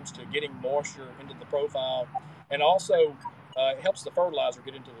when it comes to getting moisture into the profile, and also it helps the fertilizer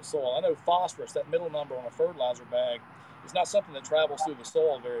get into the soil. I know phosphorus, that middle number on a fertilizer bag, is not something that travels through the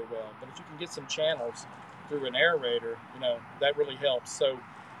soil very well. But if you can get some channels through an aerator, that really helps. So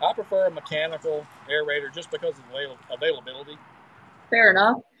I prefer a mechanical aerator just because of availability. Fair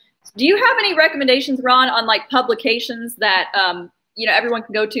enough. Do you have any recommendations, Ron, on like publications that everyone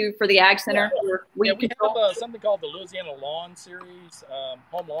can go to for the Ag Center? Yeah, we have something called the Louisiana Lawn Series,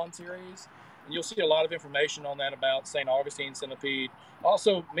 Home Lawn Series. And you'll see a lot of information on that about St. Augustine centipede.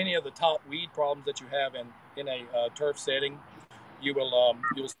 Also, many of the top weed problems that you have in a turf setting. You'll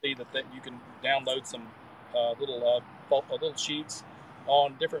see that you can download some little sheets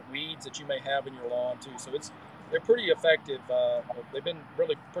on different weeds that you may have in your lawn too. So they're pretty effective. They've been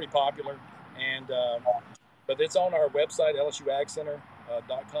really pretty popular, and but it's on our website,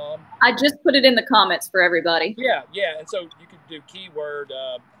 lsuagcenter.com. I just put it in the comments for everybody. Yeah, and so you could do keyword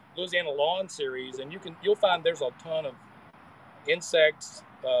Louisiana Lawn Series, and you'll find there's a ton of insects,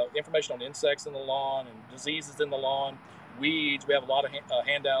 information on insects in the lawn and diseases in the lawn, weeds. We have a lot of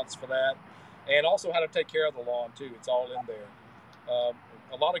handouts for that, and also how to take care of the lawn too. It's all in there.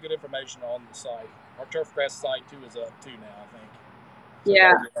 A lot of good information on the site. Our turfgrass site too is up too now, I think. So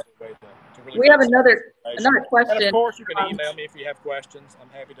yeah. Really we have another question. And of course, you can email me if you have questions. I'm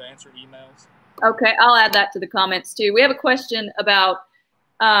happy to answer emails. Okay, I'll add that to the comments too. We have a question about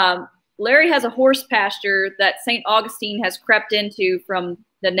Larry has a horse pasture that St. Augustine has crept into from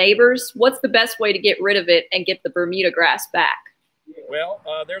the neighbors. What's the best way to get rid of it and get the Bermuda grass back? Well,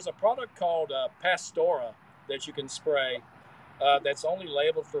 there's a product called Pastora that you can spray that's only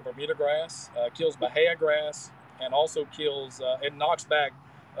labeled for Bermuda grass, kills Bahia grass, and also kills, it knocks back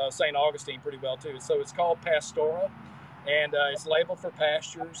St. Augustine pretty well too. So it's called Pastora, and it's labeled for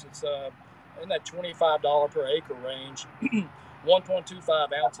pastures. It's in that $25 per acre range,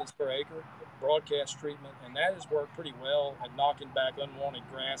 1.25 ounces per acre, broadcast treatment, and that has worked pretty well at knocking back unwanted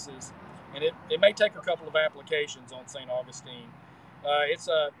grasses. And it may take a couple of applications on St. Augustine.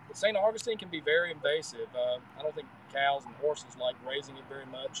 St. Augustine can be very invasive. I don't think cows and horses like grazing it very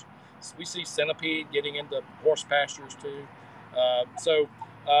much. We see centipede getting into horse pastures too.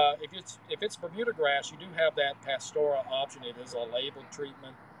 If it's Bermuda grass, you do have that Pastora option. It is a labeled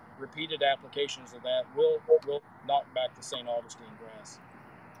treatment. Repeated applications of that will knock back the St. Augustine grass.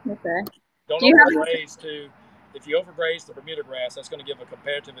 Okay. Don't overgraze too. If you overgraze the Bermuda grass, that's going to give a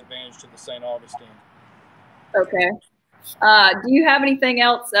competitive advantage to the St. Augustine. Okay. Do you have anything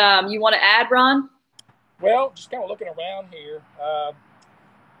else you want to add, Ron? Well, just kind of looking around here,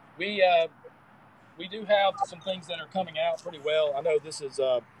 we do have some things that are coming out pretty well. I know this is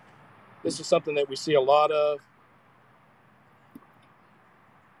something that we see a lot of.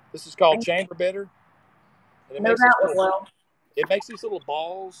 This is called chamber bitter. And it makes these little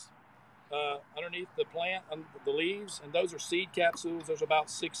balls underneath the plant, the leaves, and those are seed capsules. There's about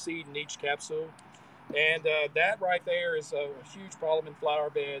 6 seed in each capsule. And that right there is a huge problem in flower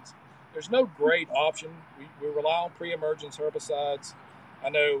beds. There's no great option. We rely on pre-emergence herbicides. I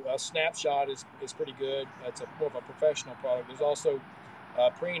know Snapshot is pretty good. It's more of a professional product. There's also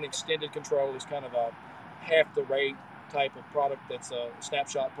Preen Extended Control is kind of a half the rate type of product that's a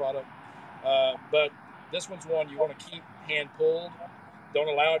Snapshot product. But this one's one you want to keep hand pulled. Don't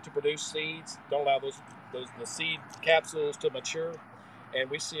allow it to produce seeds. Don't allow the seed capsules to mature. And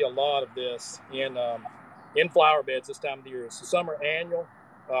we see a lot of this in flower beds this time of the year. It's a summer annual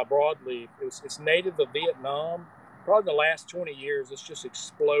broadleaf. It's native to Vietnam. Probably the last 20 years, it's just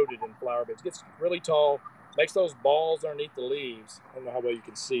exploded in flower beds. It gets really tall, makes those balls underneath the leaves. I don't know how well you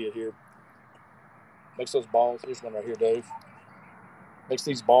can see it here. Makes those balls. Here's one right here, Dave. Makes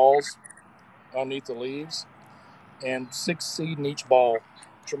these balls underneath the leaves, and 6 seed in each ball.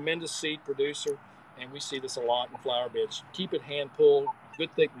 Tremendous seed producer, and we see this a lot in flower beds. Keep it hand pulled.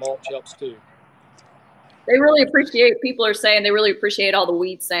 Good thick mulch helps too. People are saying they really appreciate all the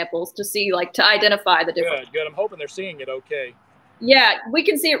weed samples to see, to identify the difference. Good. I'm hoping they're seeing it okay. Yeah, we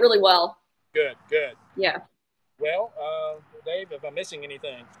can see it really well. Good. Yeah. Well, Dave, if I'm missing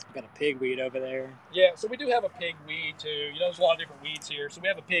anything. Got a pigweed over there. Yeah, so we do have a pigweed too. There's a lot of different weeds here. So we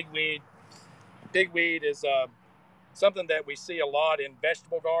have a pigweed. Pigweed is something that we see a lot in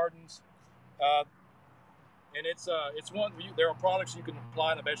vegetable gardens. And it's one, there are products you can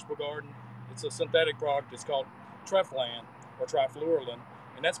apply in a vegetable garden. It's a synthetic product. It's called Treflan or Trifluoralin,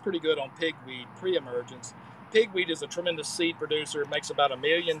 and that's pretty good on pigweed pre-emergence. Pigweed is a tremendous seed producer. It makes about 1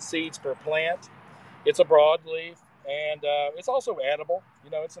 million seeds per plant. It's a broadleaf, and it's also edible.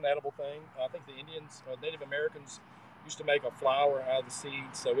 It's an edible thing. I think the Indians, Native Americans, used to make a flour out of the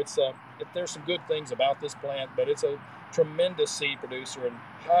seeds. So there's some good things about this plant, but it's a tremendous seed producer and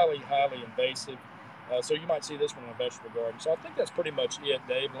highly, highly invasive. So you might see this one in a vegetable garden. So I think that's pretty much it,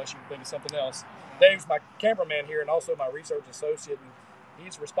 Dave, unless you can think of something else. Dave's my cameraman here and also my research associate, and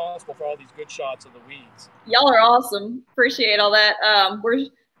he's responsible for all these good shots of the weeds. Y'all are awesome. Appreciate all that.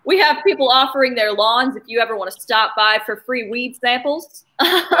 We have people offering their lawns if you ever want to stop by for free weed samples.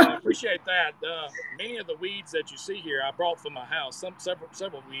 I appreciate that. Many of the weeds that you see here, I brought from my house.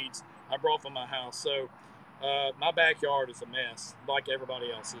 Several weeds I brought from my house. So my backyard is a mess, like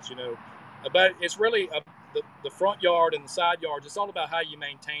everybody else's, you know. But it's really the front yard and the side yards. It's all about how you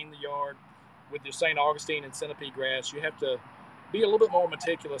maintain the yard. With your St. Augustine and centipede grass, you have to be a little bit more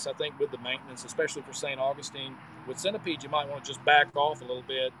meticulous, I think, with the maintenance, especially for St. Augustine. With centipede, you might want to just back off a little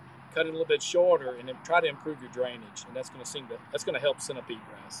bit, cut it a little bit shorter, and then try to improve your drainage. And that's going to help centipede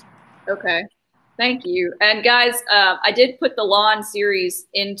grass. Okay. Thank you. And guys, I did put the lawn series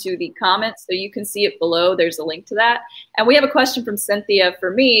into the comments, so you can see it below. There's a link to that. And we have a question from Cynthia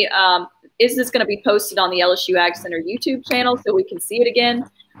for me. Is this going to be posted on the LSU Ag Center YouTube channel so we can see it again?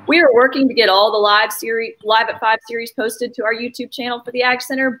 We are working to get all the Live at 5 series posted to our YouTube channel for the Ag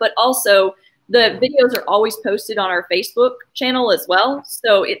Center, but also the videos are always posted on our Facebook channel as well.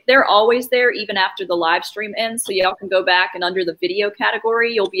 So they're always there even after the live stream ends. So y'all can go back and under the video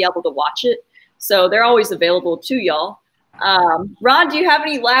category, you'll be able to watch it. So they're always available to y'all. Ron, do you have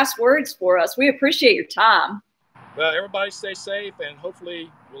any last words for us? We appreciate your time. Well, everybody stay safe, and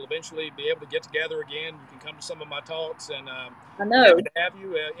hopefully we'll eventually be able to get together again. You can come to some of my talks, and I know. happy to have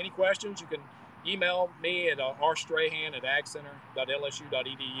you. Any questions, you can email me at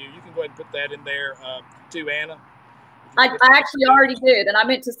rstrahan@agcenter.lsu.edu. You can go ahead and put that in there to Anna. I actually already did, and I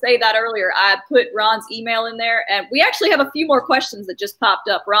meant to say that earlier. I put Ron's email in there, and we actually have a few more questions that just popped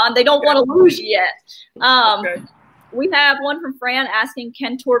up, Ron. They don't want to lose you yet. Okay. We have one from Fran asking,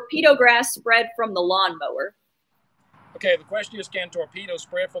 can torpedo grass spread from the lawnmower? Okay, the question is, can torpedo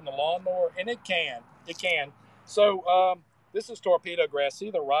spread from the lawnmower? And it can. It can. So this is torpedo grass.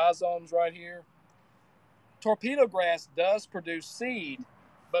 See the rhizomes right here? Torpedo grass does produce seed,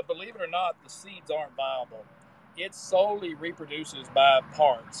 but believe it or not, the seeds aren't viable. It solely reproduces by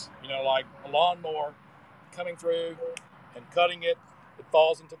parts. You know, like a lawnmower coming through and cutting it, it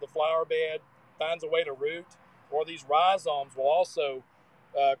falls into the flower bed, finds a way to root, or these rhizomes will also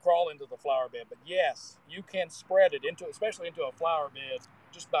crawl into the flower bed. But yes, you can spread it especially into a flower bed,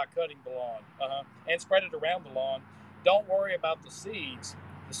 just by cutting the lawn and spread it around the lawn. Don't worry about the seeds.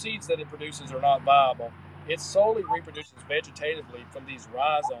 The seeds that it produces are not viable. It solely reproduces vegetatively from these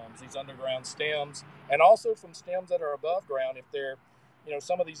rhizomes, these underground stems, and also from stems that are above ground. If they're, you know,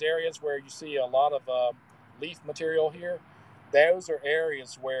 some of these areas where you see a lot of leaf material here, those are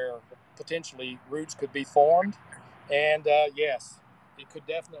areas where potentially roots could be formed. And yes, it could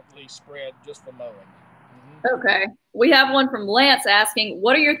definitely spread just from mowing. Okay. We have one from Lance asking,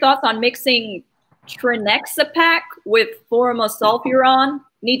 what are your thoughts on mixing Trinexapac with Formosulfuron?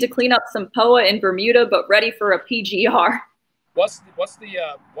 Need to clean up some POA in Bermuda, but ready for a PGR. What's the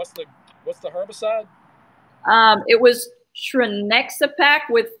herbicide? It was Trinexapac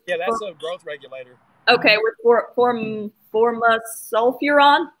with. Yeah, that's a growth regulator. Okay, with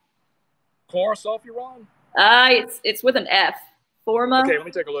Formosulfuron. Chlorosulfuron? It's with an F. Forma. Okay, let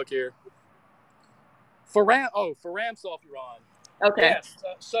me take a look here. Furamsulfuron. Okay. Yes.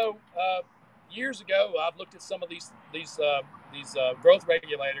 So years ago, I've looked at some of these growth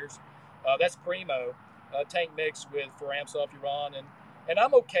regulators. That's Primo tank mix with Furamsulfuron, and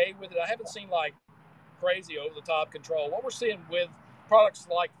I'm okay with it. I haven't seen like crazy over the top control. What we're seeing with products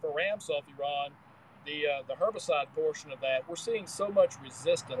like Furamsulfuron, the herbicide portion of that, we're seeing so much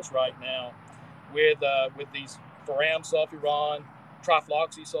resistance right now with these Furamsulfuron,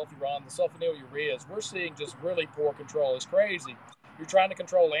 trifloxysulfuron, the sulfonylureas. We're seeing just really poor control. It's crazy. You're trying to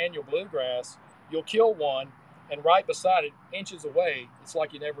control annual bluegrass, you'll kill one, and right beside it, inches away, it's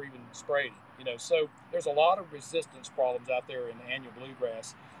like you never even sprayed it. You know, so there's a lot of resistance problems out there in the annual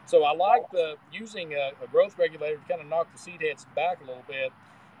bluegrass. So I like using a growth regulator to kind of knock the seed heads back a little bit,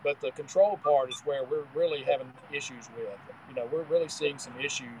 but the control part is where we're really having issues with. You know, we're really seeing some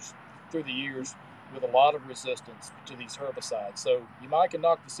issues through the years with a lot of resistance to these herbicides. So you might can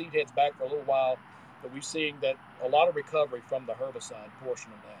knock the seed heads back for a little while, but we're seeing that a lot of recovery from the herbicide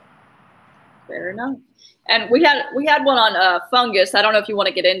portion of that. Fair enough. And we had one on fungus. I don't know if you want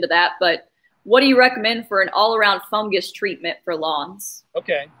to get into that, but what do you recommend for an all-around fungus treatment for lawns?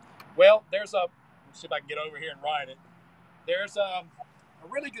 Okay. Well, let's see if I can get over here and write it. There's a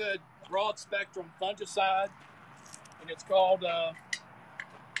really good broad spectrum fungicide, and it's called, I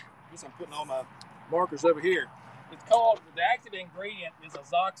guess I'm putting all my markers over here. It's called, the active ingredient is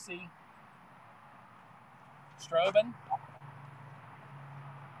azoxystrobin,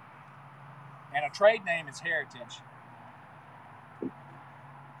 and a trade name is Heritage.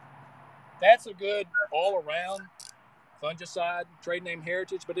 That's a good all-around fungicide, trade name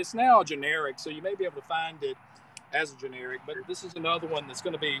Heritage, but it's now generic, so you may be able to find it as a generic, but this is another one that's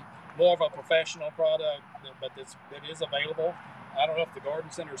going to be more of a professional product, but that is available. I don't know if the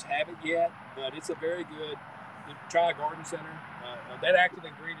garden centers have it yet, but it's a very good. Try a garden center. That active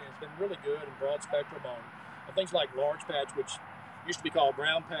ingredient has been really good and broad spectrum on things like large patch, which used to be called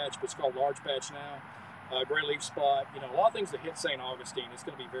brown patch, but it's called large patch now. Gray leaf spot, you know, a lot of things that hit St. Augustine. It's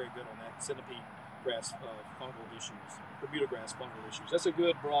going to be very good on that centipede grass fungal issues, Bermuda grass fungal issues. That's a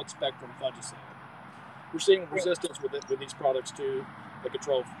good broad spectrum fungicide. We're seeing resistance with these products too. They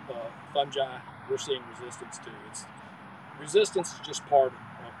control fungi. We're seeing resistance too. Resistance is just part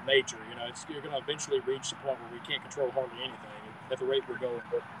of nature. You know, you're going to eventually reach the point where we can't control hardly anything at the rate we're going.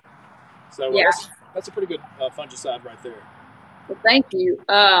 So that's a pretty good fungicide right there. Well, thank you.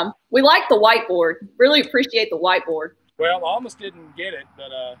 We like the whiteboard. Really appreciate the whiteboard. Well, I almost didn't get it,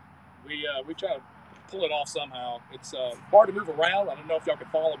 but we try to pull it off somehow. It's hard to move around. I don't know if y'all can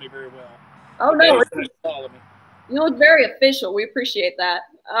follow me very well. Oh, no. Follow me. You look very official. We appreciate that.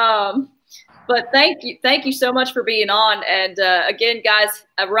 But thank you so much for being on. And again, guys,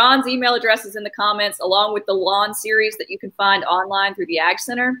 Ron's email address is in the comments, along with the lawn series that you can find online through the Ag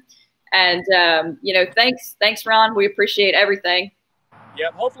Center. And you know, thanks, Ron. We appreciate everything.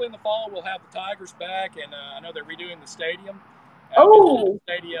 Yep. Hopefully in the fall we'll have the Tigers back, and I know they're redoing the stadium. Oh,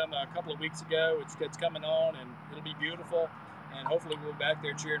 the stadium a couple of weeks ago. It's coming on, and it'll be beautiful. And hopefully we'll be back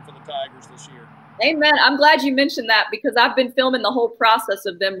there cheering for the Tigers this year. Amen. I'm glad you mentioned that, because I've been filming the whole process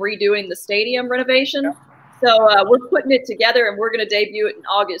of them redoing the stadium renovation. Yep. So we're putting it together, and we're going to debut it in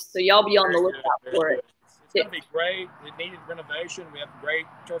August. So y'all be on the lookout for it. It's going to be great. It needed renovation. We have great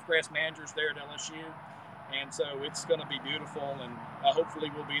turfgrass managers there at LSU, and so it's going to be beautiful. And hopefully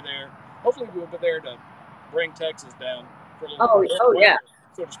we'll be there. Hopefully we'll be there to bring Texas down for a little yeah,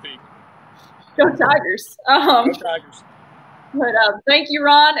 so to speak. Go Tigers. Go Tigers. But thank you,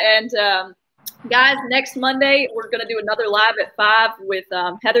 Ron. And guys, next Monday we're going to do another live at 5 with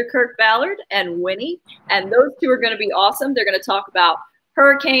Heather Kirk-Ballard and Winnie, and those two are going to be awesome. They're going to talk about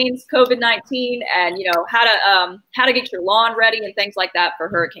hurricanes, COVID-19, and you know how to get your lawn ready and things like that for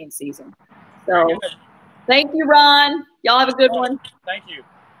hurricane season. So, thank you, Ron. Y'all have a good one. Thank you.